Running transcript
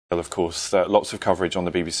Of course, lots of coverage on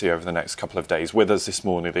the BBC over the next couple of days. With us this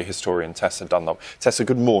morning, the historian Tessa Dunlop. Tessa,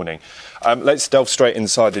 good morning. Let's delve straight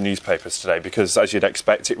inside the newspapers today because, as you'd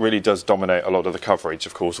expect, it really does dominate a lot of the coverage,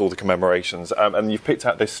 of course, all the commemorations. And you've picked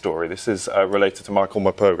out this story. This is related to Michael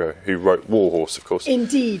Morpurgo, who wrote Warhorse, of course.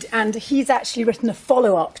 Indeed, and he's actually written a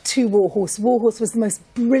follow-up to Warhorse. Warhorse was the most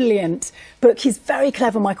brilliant book. He's very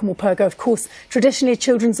clever, Michael Morpurgo, of course, traditionally a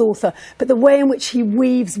children's author, but the way in which he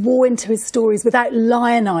weaves war into his stories without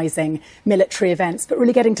lionising military events, but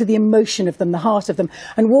really getting to the emotion of them, the heart of them.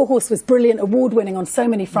 And Warhorse was brilliant, award-winning on so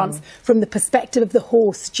many fronts from the perspective of the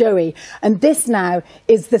horse, Joey. And this now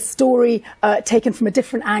is the story taken from a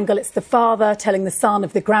different angle. It's the father telling the son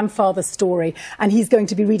of the grandfather's story. And he's going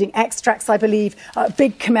to be reading extracts, I believe, a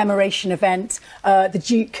big commemoration event. The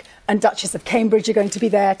Duke and Duchess of Cambridge are going to be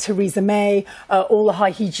there, Theresa May, all the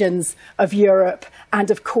high hegions of Europe. And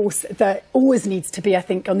of course, there always needs to be, I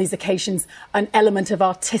think, on these occasions, an element of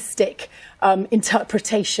artistic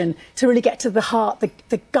interpretation to really get to the heart,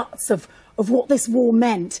 the guts of what this war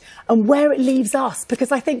meant and where it leaves us.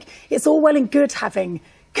 Because I think it's all well and good having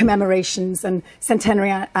commemorations and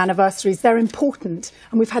centenary anniversaries. They're important.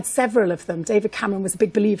 And we've had several of them. David Cameron was a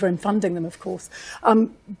big believer in funding them, of course.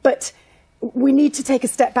 But we need to take a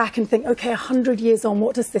step back and think, OK, 100 years on,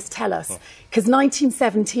 what does this tell us? Because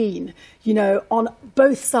 1917, you know, on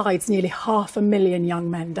both sides, nearly 500,000 young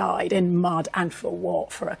men died in mud and for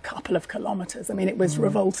what? For a couple of kilometres. I mean, it was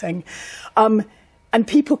revolting. And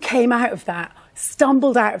people came out of that,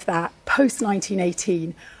 stumbled out of that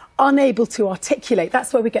post-1918, unable to articulate.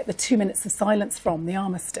 That's where we get the 2 minutes of silence from, the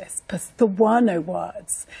armistice, because there were no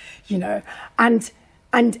words, you know.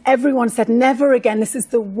 And everyone said, never again, this is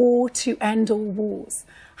the war to end all wars.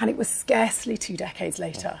 And it was scarcely 2 decades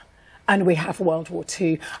later. And we have World War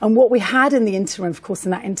II. And what we had in the interim, of course,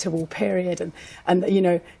 in that interwar period, and you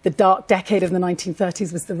know, the dark decade of the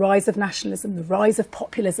 1930s was the rise of nationalism, the rise of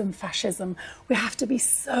populism, fascism. We have to be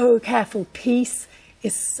so careful. Peace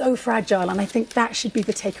is so fragile, and I think that should be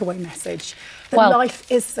the takeaway message. That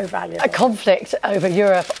life is so valuable. A conflict over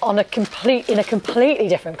Europe in a completely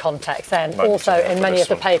different context then, also in many of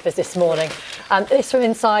the papers this morning. This from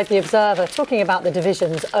inside The Observer, talking about the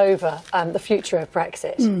divisions over the future of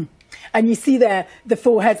Brexit. And you see there the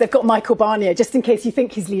foreheads. They've got Michael Barnier, just in case you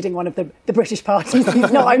think he's leading one of the British parties.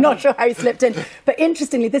 He's not. I'm not sure how he slipped in. But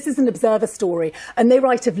interestingly, this is an Observer story. And they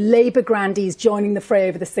write of Labour grandees joining the fray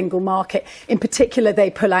over the single market. In particular, they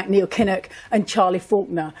pull out Neil Kinnock and Charlie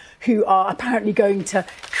Faulkner, who are apparently going to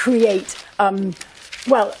create,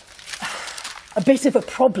 well, a bit of a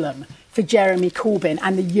problem for Jeremy Corbyn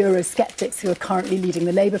and the Eurosceptics who are currently leading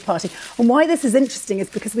the Labour Party. And why this is interesting is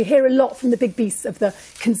because we hear a lot from the big beasts of the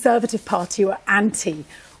Conservative Party who are anti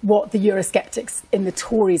what the Eurosceptics in the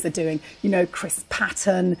Tories are doing. You know, Chris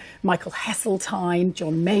Patten, Michael Heseltine,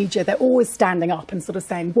 John Major, they're always standing up and sort of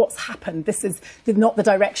saying, what's happened? This is not the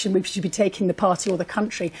direction we should be taking the party or the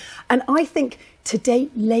country. And I think to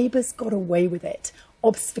date, Labour's got away with it,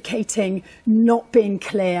 obfuscating, not being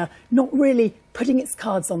clear, not really putting its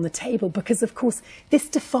cards on the table, because, of course, this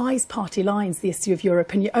defies party lines, the issue of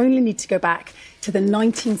Europe, and you only need to go back to the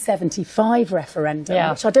 1975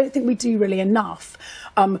 referendum, which I don't think we do really enough,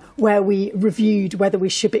 where we reviewed whether we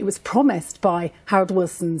should be. It was promised by Harold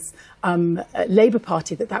Wilson's Labour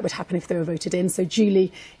Party that would happen if they were voted in. So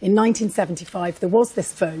duly, in 1975, there was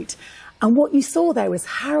this vote. And what you saw there was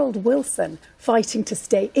Harold Wilson fighting to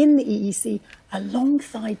stay in the EEC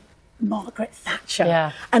alongside Margaret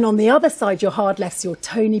Thatcher. And on the other side, your hard lefts, your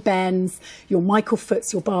Tony Benns, your Michael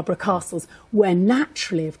Foots, your Barbara Castles, where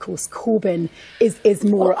naturally, of course, Corbyn is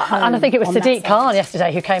more at home. And I think it was Sadiq Khan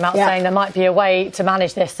yesterday who came out saying there might be a way to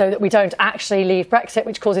manage this so that we don't actually leave Brexit,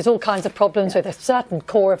 which causes all kinds of problems with a certain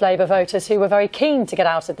core of Labour voters who were very keen to get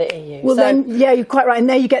out of the EU. Well, then, you're quite right. And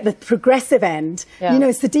there you get the progressive end. You know,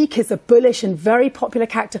 Sadiq is a bullish and very popular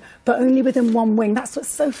character, but only within one wing. That's what's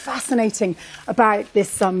so fascinating about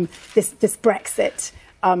this this Brexit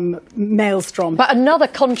maelstrom. But another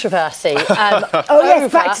controversy. Oh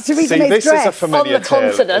yes, back to Theresa May's dress. This is a familiar on the tale,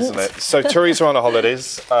 continent. isn't it? So Theresa on her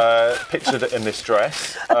holidays, pictured in this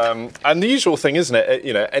dress, and the usual thing, isn't it?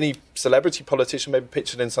 You know, any celebrity politician maybe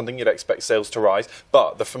pictured in something, you'd expect sales to rise.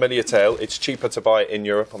 But the familiar tale, it's cheaper to buy it in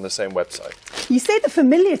Europe on the same website. You say the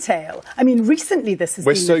familiar tale. I mean, recently this has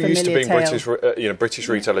been the familiar tale. We're so used to being British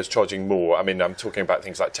retailers charging more. I mean, I'm talking about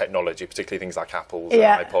things like technology, particularly things like Apples and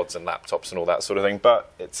iPods and laptops and all that sort of thing.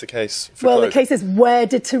 But it's a case for Well, the case is, where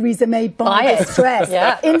did Theresa May buy this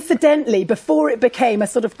dress? Incidentally, before it became a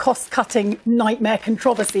sort of cost-cutting nightmare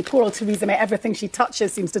controversy, poor old Theresa May, everything she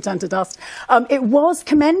touches seems to turn to dust, it was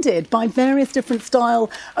commended by various different style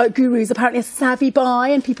gurus. Apparently a savvy buy,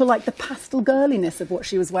 and people like the pastel girliness of what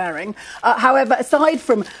she was wearing. However, aside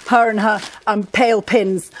from her and her pale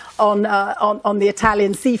pins on the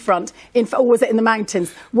Italian seafront, or was it in the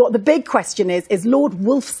mountains, what the big question is Lord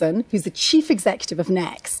Wolfson, who's the chief executive of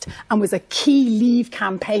Next and was a key Leave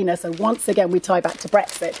campaigner, so once again we tie back to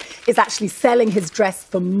Brexit, is actually selling his dress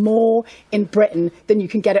for more in Britain than you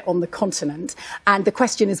can get it on the continent. And the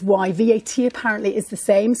question is why. VAT apparently is the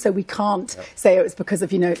same, so we can't say it was because of,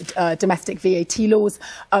 domestic VAT laws.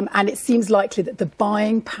 And it seems likely that the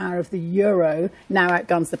buying power of the euro now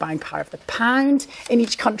outguns the buying power of the pound in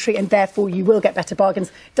each country, and therefore you will get better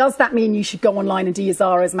bargains. Does that mean you should go online and do your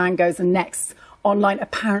Zara's, Mango's and Next online?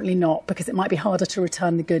 Apparently not, because it might be harder to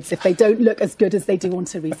return the goods if they don't look as good as they do on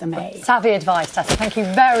Theresa May. Savvy advice, Tessa. Thank you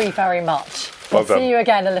very, very much. We'll see you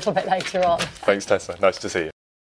again a little bit later on. Thanks, Tessa. Nice to see you.